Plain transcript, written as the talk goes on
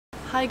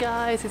Hi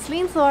guys, it's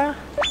Linzor.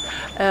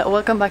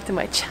 Welcome back to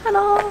my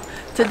channel.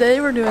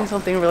 Today we're doing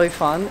something really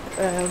fun.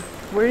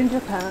 We're in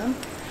Japan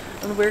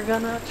and we're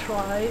gonna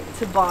try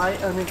to buy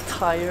an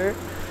entire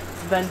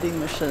vending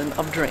machine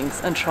of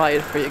drinks and try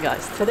it for you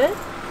guys today.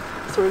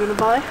 So we're gonna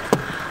buy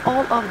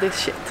all of this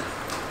shit.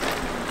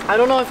 I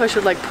don't know if I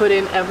should like put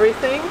in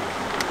everything.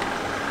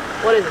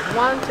 What is it?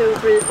 1, 2,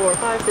 3, 4,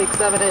 5, 6,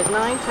 7, 8,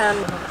 9,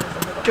 10,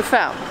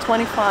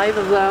 25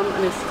 of them,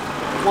 and it's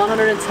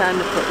 110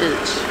 for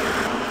each.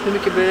 Hur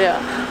mycket blir det?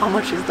 How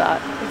much is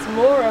that? It's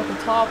more at the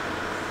top.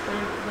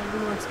 They're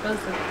more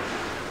expensive.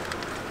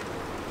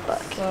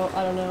 Fuck. So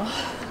I don't know.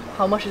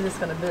 How much is this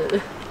gonna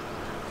be?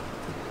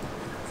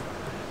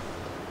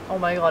 Oh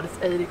my god, it's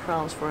 80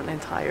 crowns for an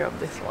entire of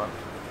this one.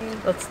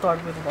 Let's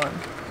start with one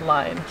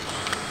line.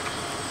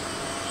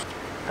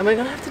 Am I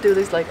gonna have to do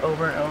this like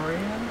over and over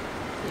again?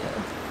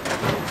 Yeah.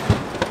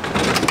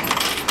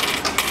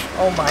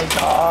 Oh my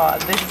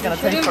god, this is gonna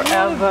take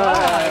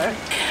forever.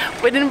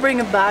 We didn't bring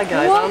a bag,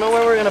 guys. What? I don't know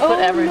where we're gonna put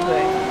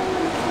everything. No.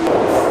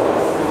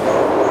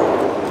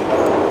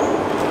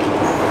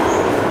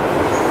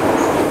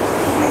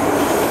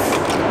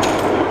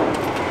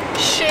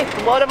 Shit,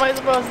 what am I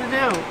supposed to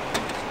do?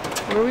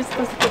 Where are we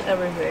supposed to put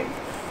everything?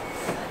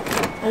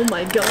 Oh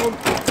my god.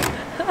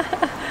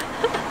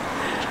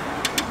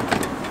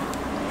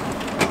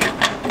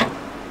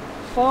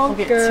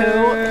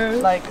 Okay,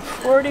 like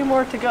 40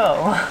 more to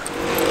go.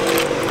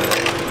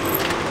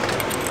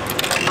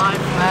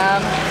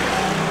 Man.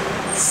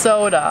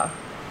 Soda.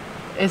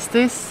 Is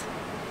this?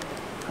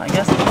 I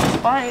guess it's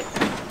Sprite.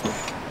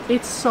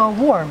 It's so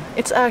warm.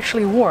 It's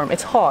actually warm.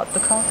 It's hot. The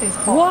coffee is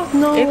hot. What?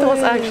 No It was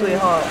way. actually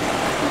hot.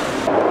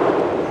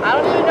 I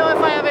don't even know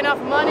if I have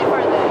enough money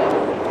for this.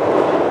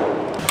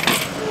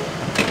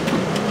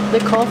 The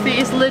coffee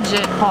is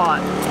legit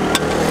hot.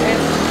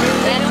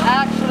 It's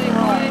actually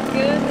hot.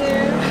 Good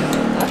there.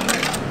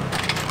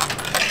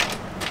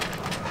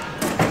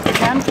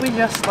 Can't we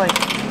just like...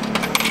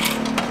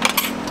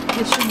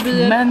 It should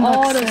be an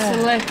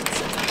auto-select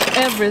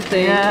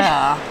everything.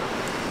 Yeah.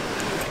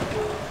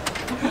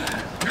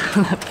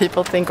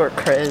 People think we're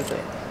crazy.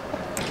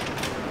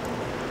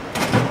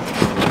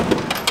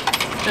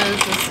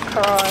 Jesus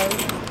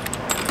Christ.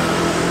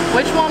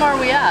 Which one are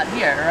we at?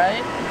 Here,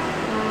 right?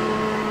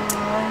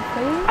 I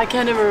think. I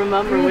can't even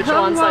remember which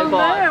ones I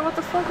bought. There. What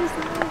the fuck is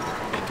that?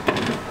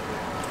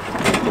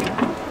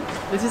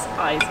 This is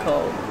ice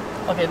cold.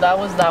 Okay, that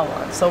was that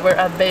one. So we're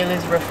at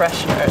Bailey's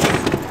Refreshers.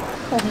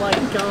 Oh my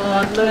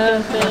god, look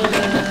at this.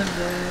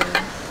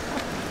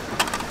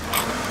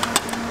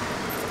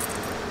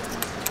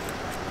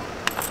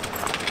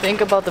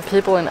 Think about the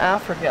people in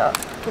Africa.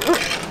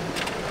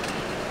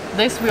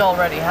 This we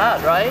already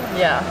had, right?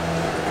 Yeah.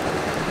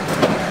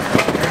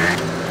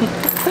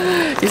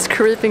 He's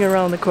creeping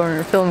around the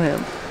corner. Film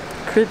him.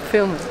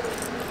 Film him.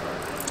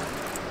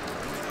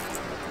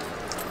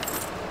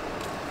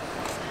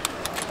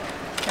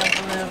 Can't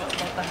believe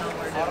what the hell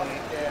we're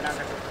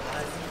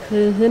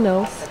doing. He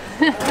knows.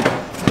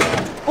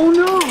 Oh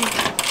no!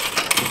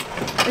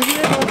 I think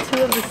I bought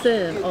 2 of the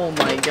same. Oh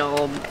my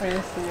god.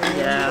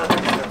 Yeah.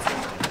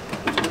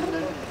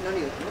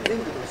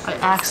 I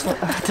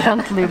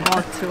accidentally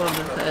bought 2 of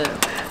the same.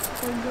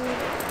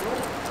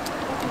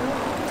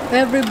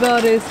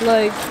 Everybody's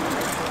like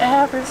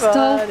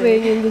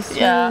stopping in the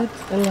street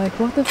and like,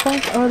 what the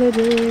fuck are they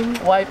doing?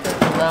 Wipe it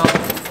down.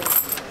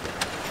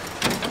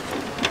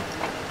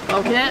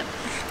 Okay.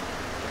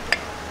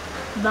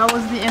 That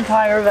was the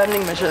entire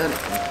vending machine.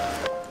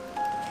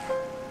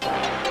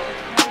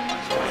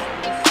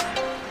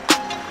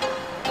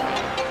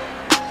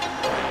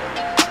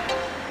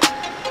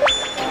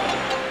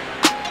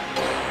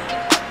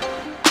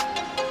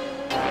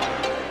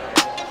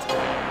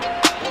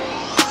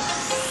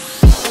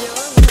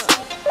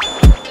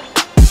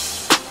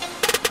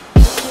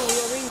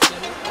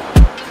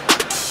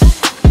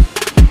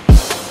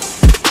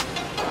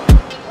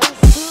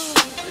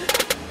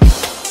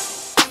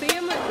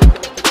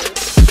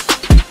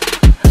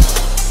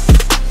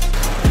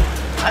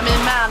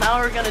 How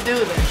are we gonna do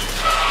this?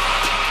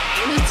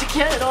 We need to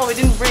get it all. We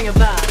didn't bring a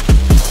bag.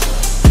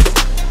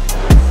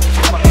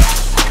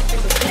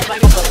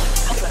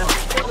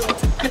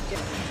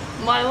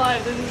 My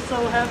life, this is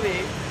so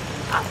heavy.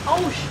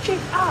 Oh shit!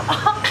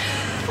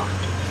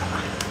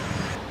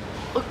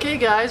 Okay,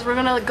 guys, we're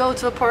gonna go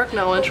to the park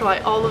now and try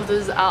all of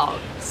these out.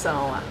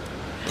 So,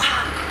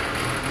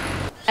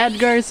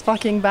 Edgar is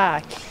fucking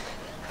back.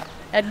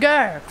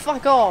 Edgar,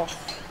 fuck off!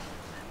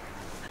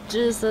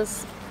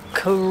 Jesus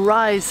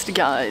Christ,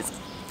 guys.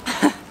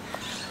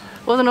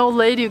 Was an old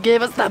lady who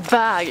gave us that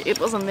bag. It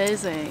was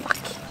amazing.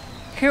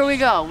 Here we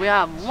go. We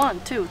have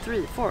 1, 2,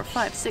 3, 4,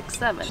 5, 6,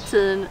 7,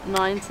 18,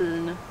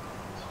 19.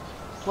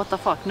 What the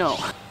fuck? No.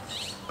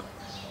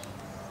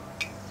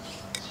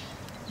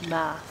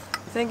 Math.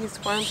 I think it's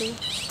 20.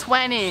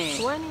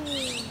 20.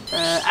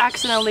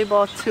 Accidentally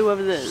bought 2 of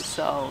these,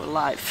 so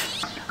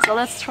life. So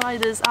let's try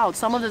this out.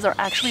 Some of these are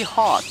actually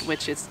hot,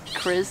 which is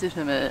crazy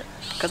to me,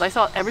 because I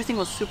thought everything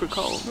was super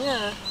cold.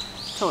 Yeah.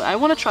 So I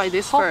want to try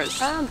this hot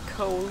first. and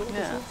cold.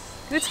 Yeah.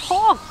 It's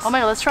hot. Oh my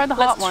god, let's try the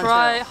hot one. Let's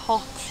try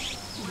hot.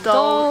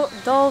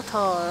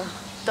 Dotar.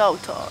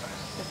 Dotar.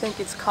 I think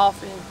it's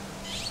coffee.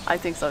 I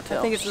think so too.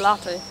 I think it's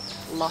latte.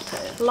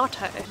 Latte.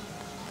 Latte.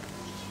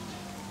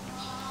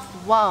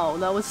 Wow,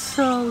 that was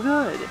so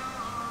good.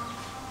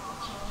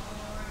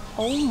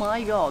 Oh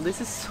my god,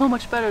 this is so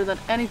much better than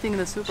anything in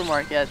the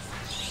supermarket.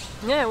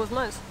 Yeah, it was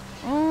nice.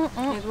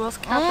 It was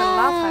cafe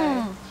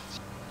latte.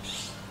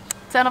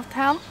 10 of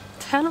 10.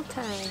 10 of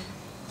 10.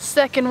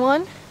 Second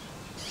one,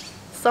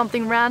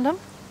 something random.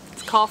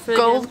 It's coffee.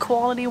 Gold again.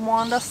 quality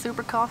Wanda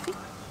super coffee.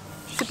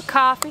 Super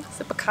coffee.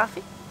 Super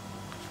coffee.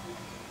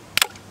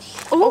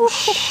 Oh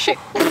shit.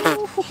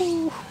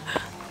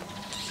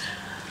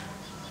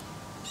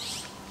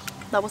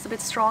 That was a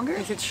bit stronger.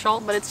 Is it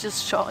shot? But it's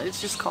just shot.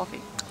 It's just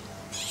coffee.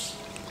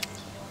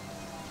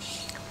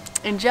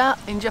 In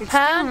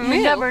Japan,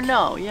 you never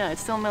know. Yeah,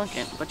 it's still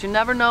milking, but you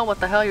never know what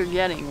the hell you're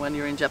getting when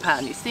you're in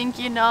Japan. You think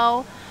you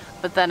know,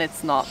 but then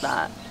it's not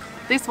that.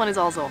 This one is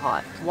also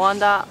hot.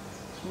 Wanda,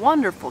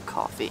 wonderful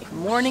coffee.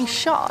 Morning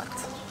shot.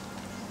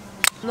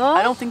 No?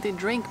 I don't think they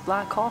drink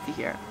black coffee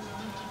here.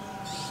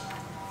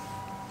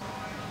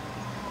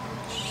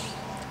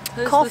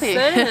 It's Coffee.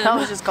 the same. That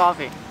was just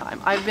coffee.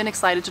 I've been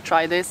excited to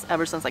try this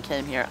ever since I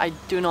came here. I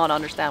do not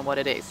understand what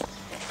it is.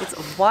 It's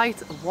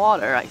white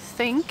water, I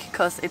think,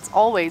 because it's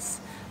always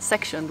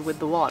sectioned with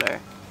the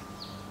water.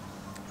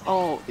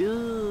 Oh,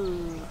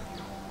 ew.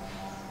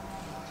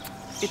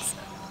 It's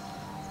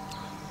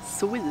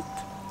sweet.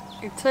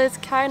 It tastes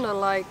kind of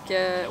like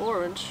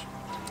orange.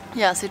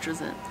 Yeah,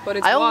 citrusy. But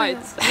it's white.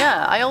 white.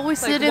 I always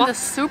see it in the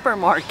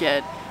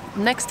supermarket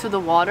next to the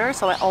water,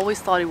 so I always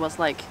thought it was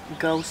like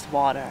ghost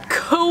water.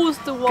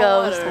 Ghost water.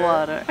 Ghost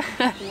water.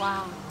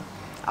 Wow.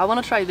 I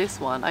want to try this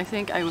one. I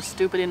think I was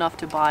stupid enough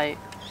to buy.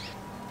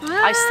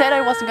 I said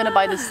I wasn't gonna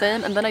buy the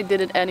same, and then I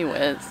did it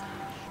anyways.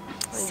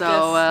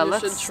 So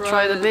let's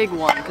try the big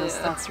one, because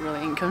that's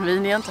really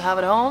inconvenient to have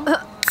at home.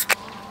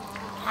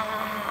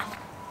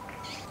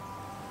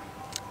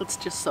 It's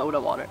just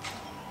soda water.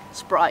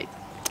 Sprite.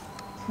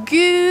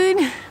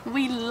 Good!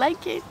 We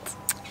like it.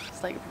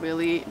 It's like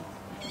really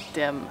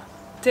dim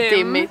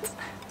it.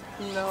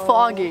 No.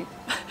 Foggy.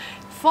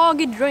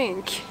 Foggy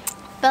drink.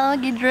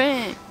 Foggy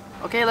drink.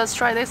 Okay, let's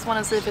try this one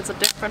and see if it's a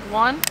different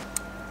one.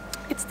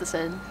 It's the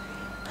same.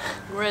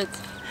 Great.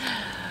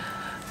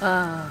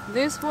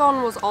 This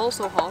one was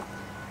also hot.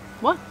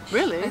 What?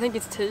 Really? I think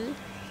it's tea.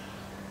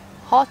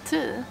 Hot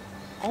tea?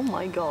 Oh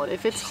my god,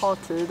 if it's hot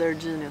tea, they're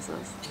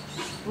geniuses.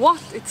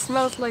 What? It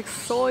smells like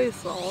soy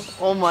sauce.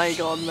 Oh my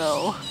god,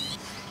 no.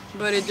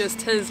 But it just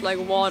tastes like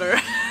water.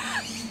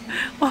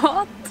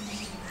 What?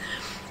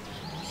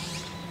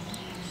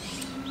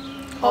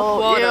 Oh,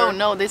 water. ew,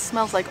 no, this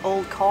smells like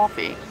old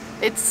coffee.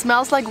 It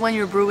smells like when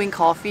you're brewing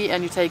coffee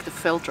and you take the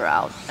filter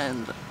out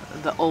and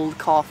the old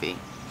coffee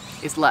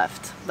is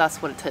left.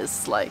 That's what it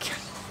tastes like.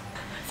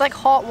 It's like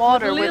hot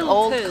water with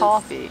old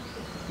coffee.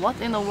 What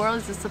in the world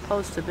is this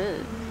supposed to be?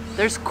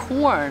 There's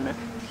corn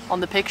on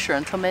the picture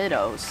and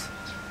tomatoes.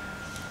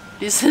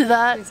 You see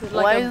that? Is it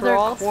like Why a is there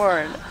broth?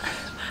 corn?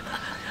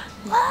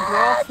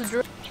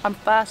 Broth. I'm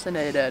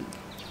fascinated,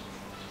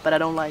 but I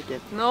don't like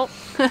it. No.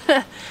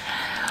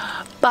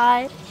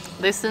 Bye.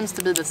 This seems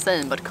to be the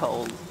same but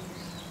cold.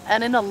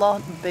 And in a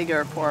lot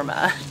bigger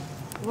format.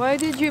 Why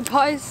did you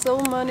buy so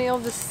many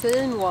of the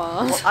same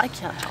ones? Well, I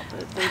can't help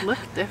it. They look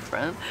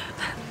different.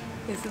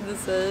 Is it the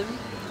same?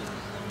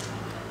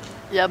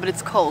 Yeah, but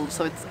it's cold,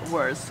 so it's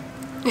worse.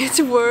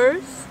 It's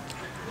worse?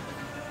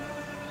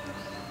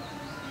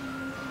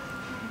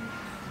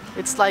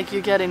 It's like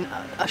you're getting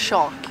a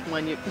shock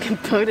when you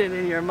put it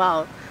in your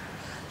mouth.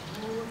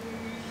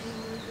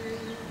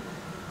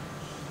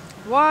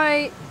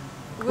 Why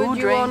would Who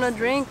you drinks wanna this?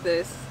 drink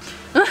this?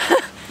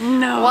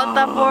 No. What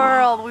the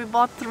world? We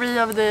bought 3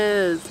 of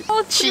this.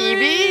 Oh,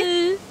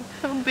 Chibi?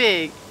 How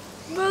big?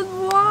 But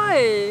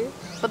why?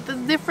 But the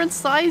different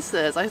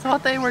sizes. I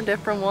thought they were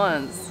different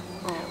ones.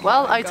 Oh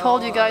well, I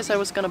told you guys I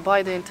was gonna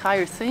buy the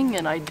entire thing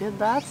and I did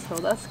that, so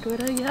that's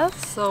good, I guess.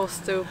 So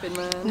stupid,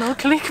 man. No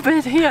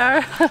clickbait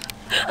here.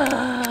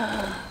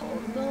 Oh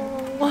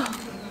no.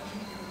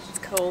 It's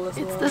cold as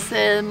well. It's the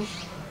same.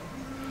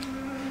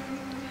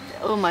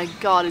 Oh my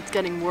god, it's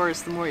getting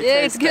worse the more you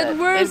taste it. Yeah, it gets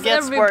worse. It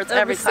gets worse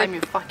every sip. time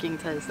you fucking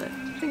taste it.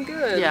 It's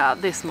good. Yeah,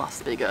 this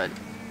must be good.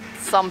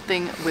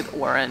 Something with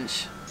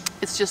orange.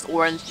 It's just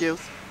orange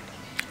juice.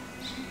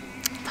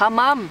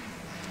 Tamam.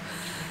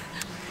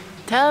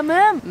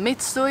 Tamam.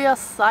 Mitsuya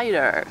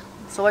cider.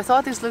 So I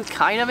thought this looked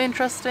kind of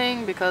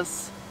interesting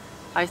because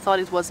I thought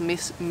it was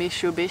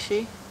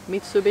Mitsubishi.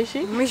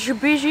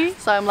 Mitsubishi?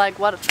 So I'm like,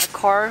 what, a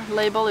car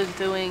label is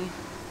doing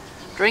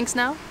drinks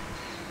now?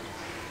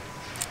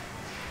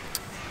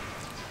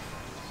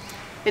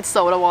 It's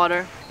soda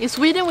water. In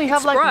Sweden we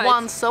have like Sprite.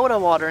 1 soda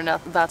water and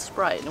that's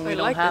Sprite, and we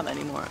don't have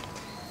anymore.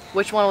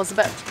 Which one was the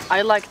best?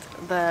 I liked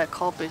the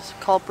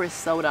Capri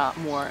soda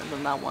more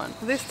than that one.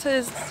 This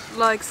tastes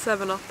like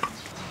 7-Up.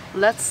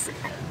 Let's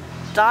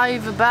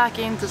dive back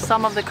into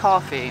some of the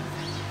coffee.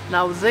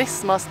 Now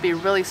this must be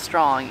really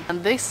strong,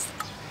 and this,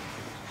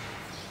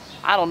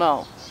 I don't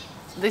know.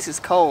 This is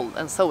cold,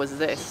 and so is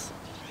this.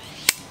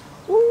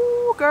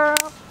 Ooh, girl.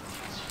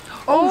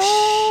 Oh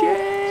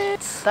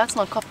shit! That's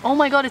not coffee. Oh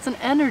my god, it's an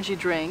energy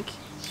drink.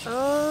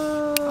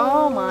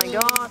 Oh my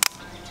god.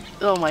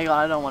 Oh my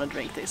god, I don't want to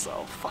drink this.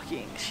 So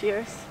fucking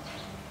cheers.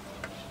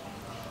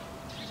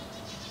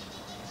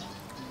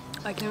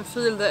 I can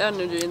feel the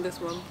energy in this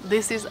one.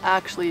 This is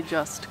actually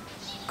just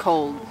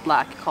cold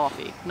black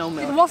coffee, no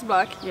milk. It was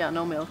black. Yeah,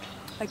 no milk.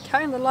 I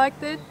kind of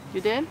liked it.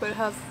 You did? But it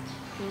has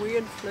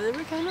weird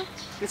flavor, kind of.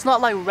 It's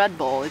not like Red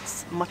Bull.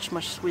 It's much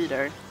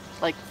sweeter,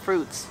 like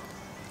fruits.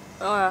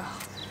 Oh yeah.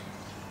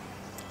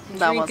 That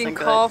Drinking wasn't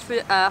good. coffee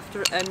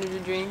after energy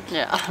drink.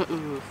 Yeah.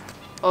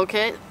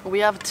 Okay, we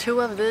have 2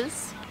 of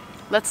these.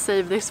 Let's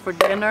save this for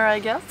dinner, I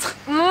guess.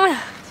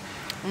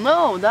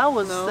 No, that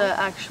was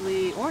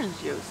actually orange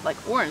juice, like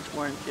orange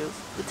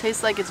juice. It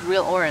tastes like it's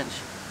real orange.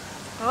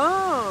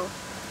 Oh.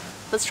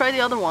 Let's try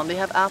the other one. They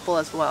have apple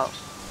as well.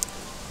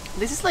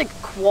 This is like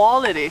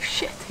quality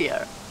shit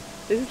here.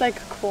 This is like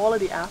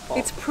quality apple.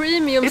 It's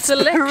premium It's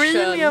selection.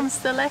 premium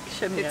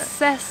selection here. It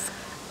says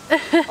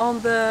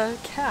on the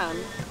can.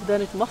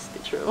 Then it must be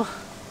true.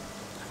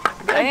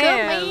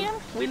 Damn.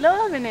 We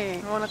loving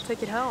it. I want to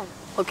take it home.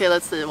 Okay,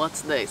 let's see.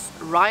 What's this?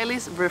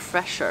 Riley's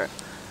Refresher.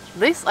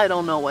 This I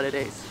don't know what it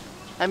is.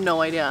 I have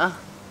no idea.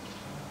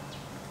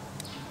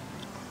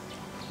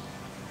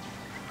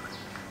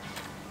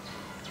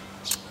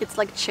 It's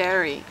like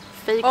cherry.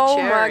 Fake cherry. Oh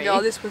my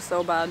god, this was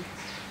so bad.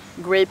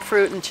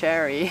 Grapefruit and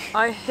cherry.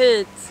 I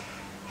hate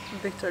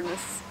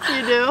bitterness.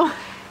 You do?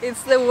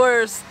 It's the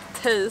worst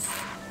taste.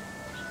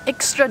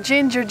 Extra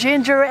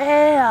ginger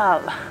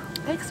ale.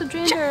 Extra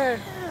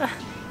ginger.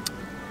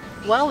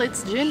 Well,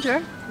 it's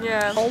ginger.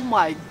 Yeah. Oh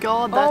my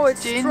god, that's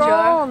it's ginger.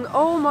 strong.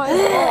 Oh my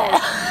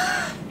god.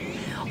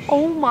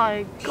 Oh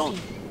my god.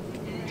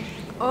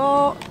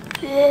 Oh,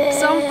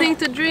 something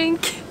to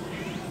drink.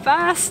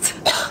 Fast.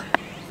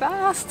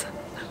 Fast.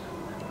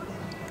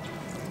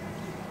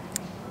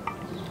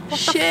 What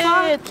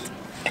Shit.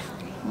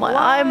 My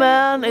eye,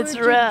 man, it's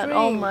red.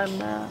 Oh my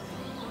man.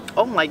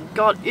 Oh my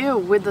god, ew,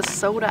 with the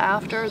soda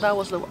after, that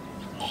was the...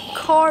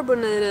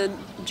 Carbonated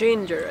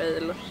ginger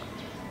ale.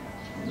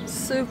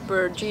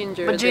 Super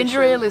ginger But edition.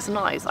 ginger ale is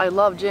nice. I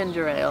love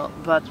ginger ale,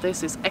 but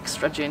this is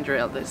extra ginger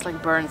ale. This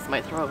like burns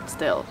my throat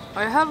still.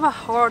 I have a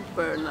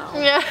heartburn now.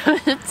 Yeah,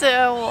 me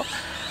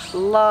too.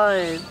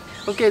 Live.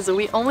 Okay, so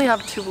we only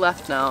have 2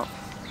 left now.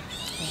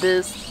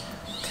 This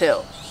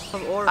 2.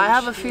 I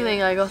have a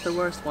feeling I got the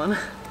worst one.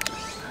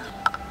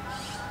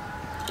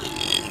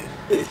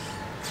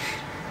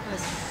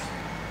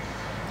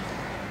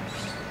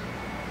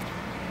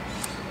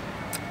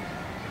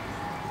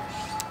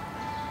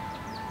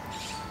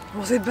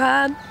 Was it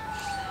bad?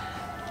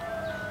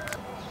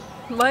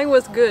 Mine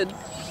was good.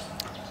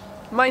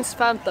 Mine's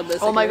Fanta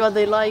basically. Oh my god,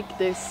 they like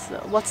this.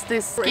 What's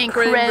this? Creme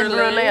Creme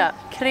brulee.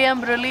 Creme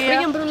brulee.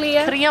 Creme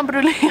brulee. Creme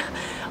brulee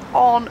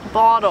on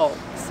bottle.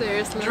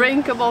 Seriously.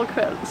 Drinkable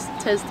crepes.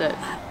 Taste it.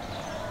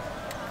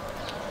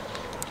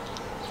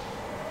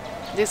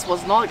 This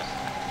was not...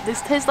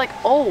 This tastes like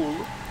old.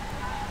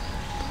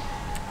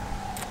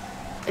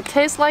 It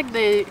tastes like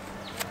they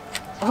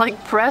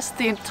like pressed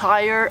the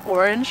entire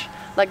orange.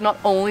 Like not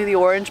only the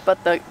orange,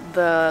 but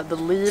the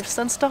leaves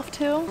and stuff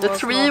too.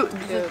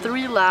 The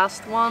 3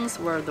 last ones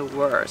were the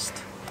worst.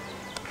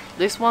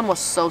 This one was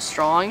so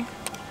strong.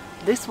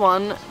 This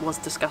one was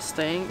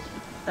disgusting.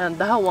 And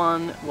that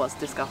one was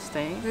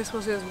disgusting. This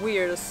was just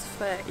weird as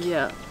fuck.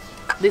 Yeah.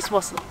 This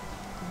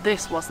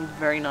wasn't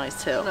very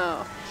nice too.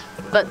 No.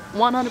 But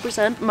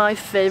 100% my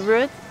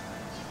favorite.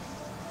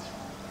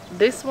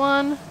 This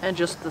one and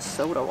just the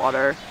soda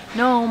water.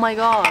 No, oh my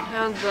god.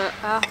 And the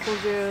apple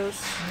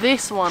juice.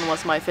 This one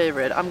was my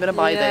favorite. I'm gonna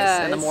buy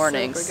this in the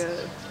mornings. Super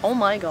good. Oh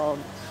my god.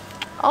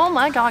 Oh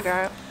my god,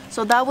 girl.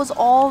 So that was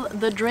all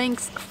the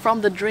drinks from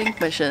the drink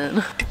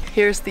machine.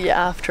 Here's the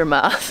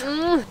aftermath.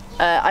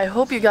 I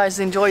hope you guys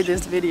enjoyed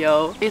this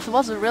video. It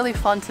was really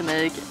fun to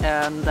make,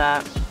 and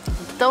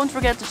don't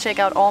forget to check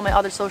out all my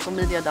other social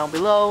media down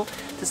below,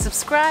 to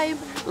subscribe,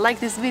 like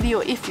this video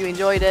if you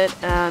enjoyed it,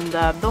 and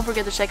don't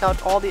forget to check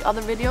out all the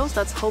other videos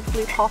that's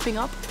hopefully popping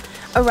up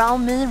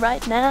around me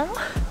right now.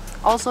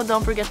 Also,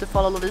 don't forget to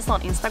follow Lovisa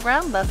on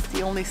Instagram. That's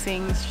the only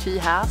thing she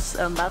has,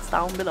 and that's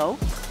down below.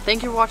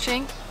 Thank you for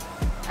watching,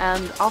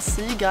 and I'll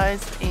see you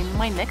guys in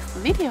my next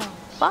video.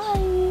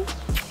 Bye!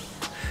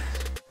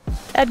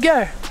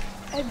 Edgar!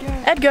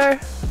 Edgar. Edgar!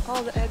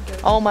 All the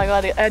Edgars. Oh my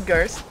god, the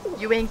Edgars.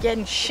 You ain't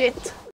getting shit.